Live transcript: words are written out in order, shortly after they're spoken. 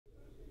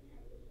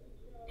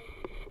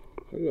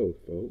Hello,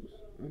 folks.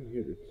 I'm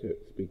here to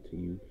speak to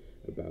you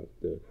about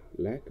the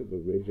lack of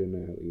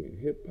originality in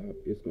hip hop.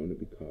 It's going to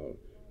be called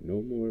No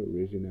More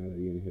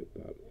Originality in Hip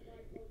Hop.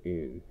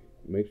 And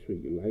make sure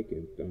you like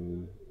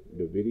and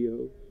the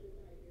video.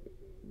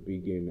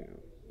 Begin now.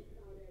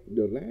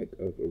 The lack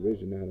of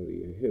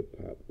originality in hip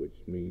hop, which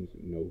means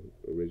no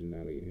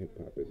originality in hip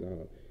hop at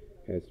all,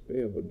 has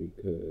failed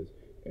because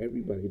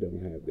everybody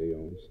don't have their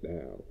own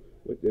style.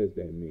 What does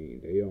that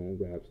mean? Their own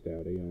rap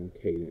style, their own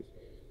cadence.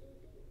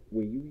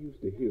 When you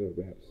used to hear a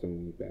rap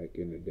song back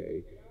in the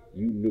day,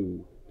 you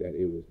knew that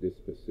it was this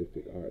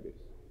specific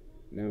artist.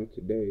 Now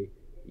today,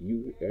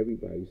 you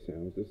everybody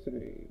sounds the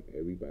same.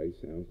 Everybody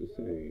sounds the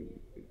same.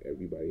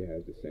 Everybody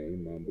has the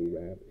same mumble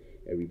rap.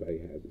 Everybody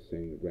has the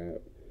same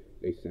rap.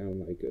 They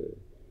sound like a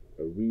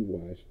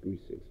rewashed 3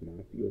 6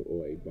 Mafia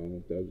or a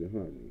Bone Thugs and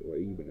Harmony or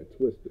even a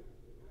Twister.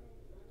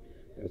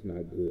 That's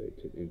not good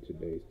in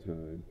today's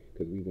time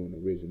because we want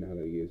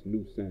originality. It's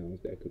new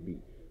sounds that could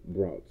be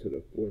brought to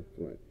the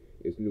forefront.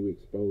 It's new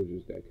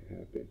exposures that can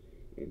happen.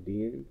 And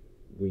then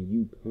when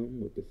you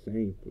come with the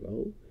same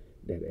flow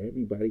that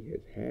everybody has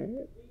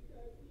had,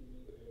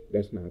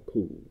 that's not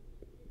cool.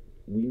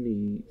 We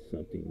need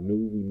something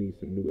new. We need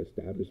some new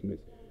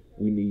establishments.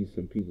 We need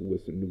some people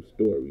with some new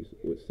stories,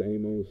 with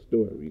same old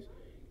stories.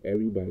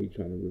 Everybody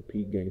trying to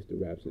repeat gangster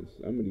raps, and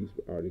some of these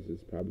artists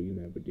probably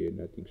never did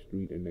nothing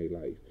street in their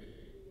life.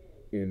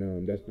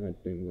 And that's not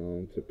anything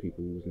wrong to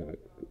people who's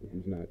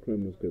not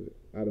criminals because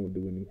I don't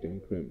do anything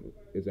criminal.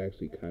 It's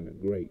actually kind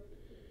of great,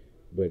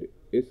 but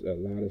it's a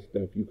lot of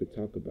stuff you could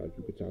talk about.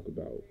 You could talk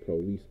about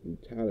police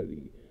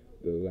brutality,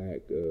 the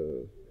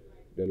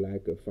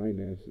lack of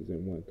finances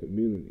in one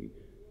community,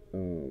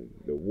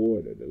 the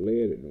water, the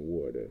lead in the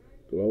water,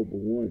 global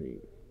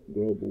warming,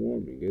 global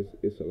warming.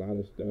 It's a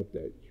lot of stuff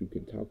that you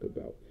can talk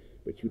about,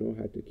 but you don't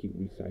have to keep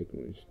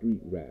recycling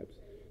street raps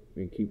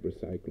and keep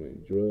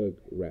recycling drug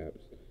raps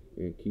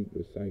and keep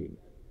reciting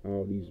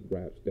all these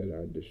raps that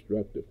are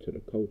destructive to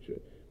the culture.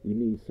 We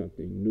need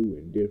something new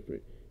and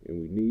different, and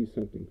we need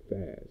something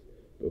fast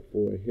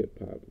before hip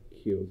hop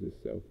kills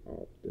itself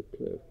off the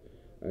cliff.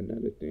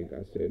 Another thing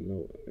I said,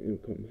 low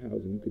income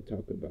housing. You could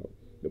talk about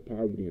the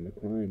poverty and the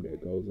crime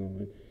that goes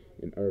on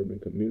in urban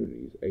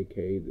communities,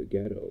 aka the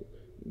ghetto.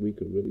 We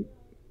could really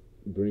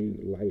bring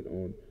light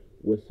on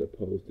what's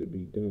supposed to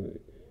be done.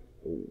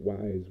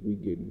 Why is we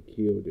getting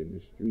killed in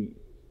the streets?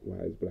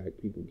 Why is black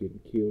people getting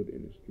killed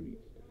in the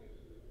streets?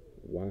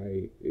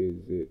 Why is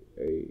it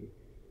a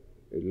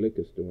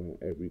liquor store on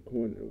every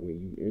corner when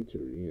you enter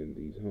in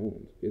these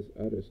homes? It's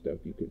other stuff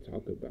you can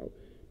talk about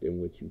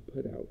than what you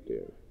put out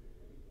there.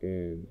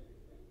 And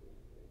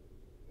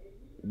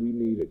we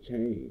need a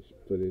change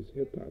for this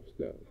hip hop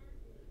stuff.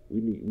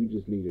 We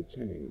just need a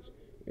change.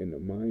 And the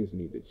minds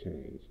need to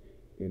change.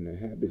 And the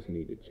habits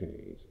need to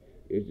change.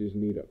 It just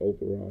need an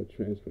overall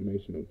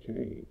transformational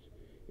change.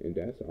 And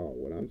that's all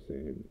what I'm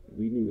saying.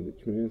 We need a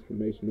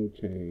transformational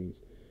change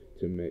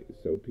to make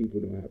so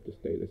people don't have to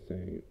stay the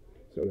same.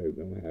 So they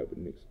don't have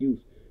an excuse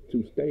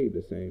to stay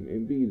the same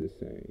and be the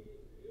same.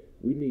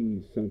 We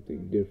need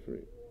something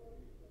different.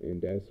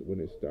 And that's when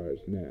it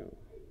starts now.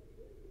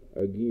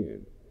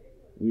 Again,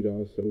 we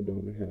also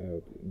don't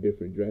have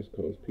different dress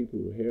codes.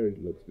 People's hair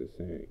looks the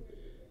same.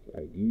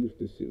 Like you used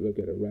to look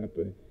at a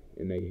rapper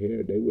and their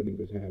hair, they wouldn't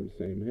even have the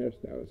same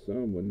hairstyle.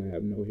 Some wouldn't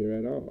have no hair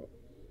at all.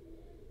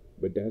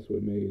 But that's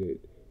what made it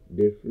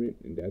different,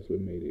 and that's what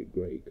made it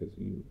great because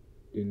you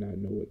did not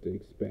know what to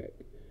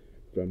expect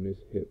from this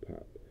hip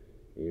hop.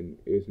 And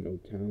it's no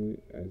talent,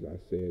 as I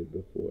said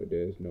before.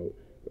 There's no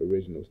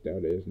original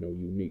style. There's no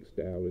unique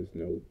style. There's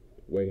no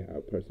way how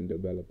a person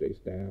developed their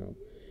style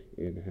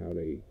and how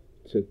they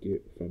took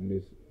it from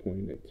this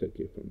point and took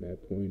it from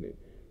that point and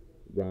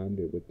rhymed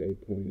it with their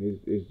point.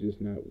 It's just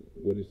not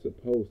what it's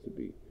supposed to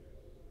be.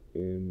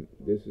 And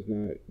this is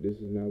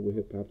not what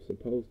hip hop's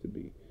supposed to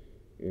be.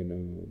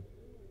 And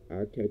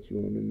I'll catch you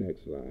on the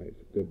next live.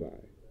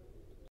 Goodbye.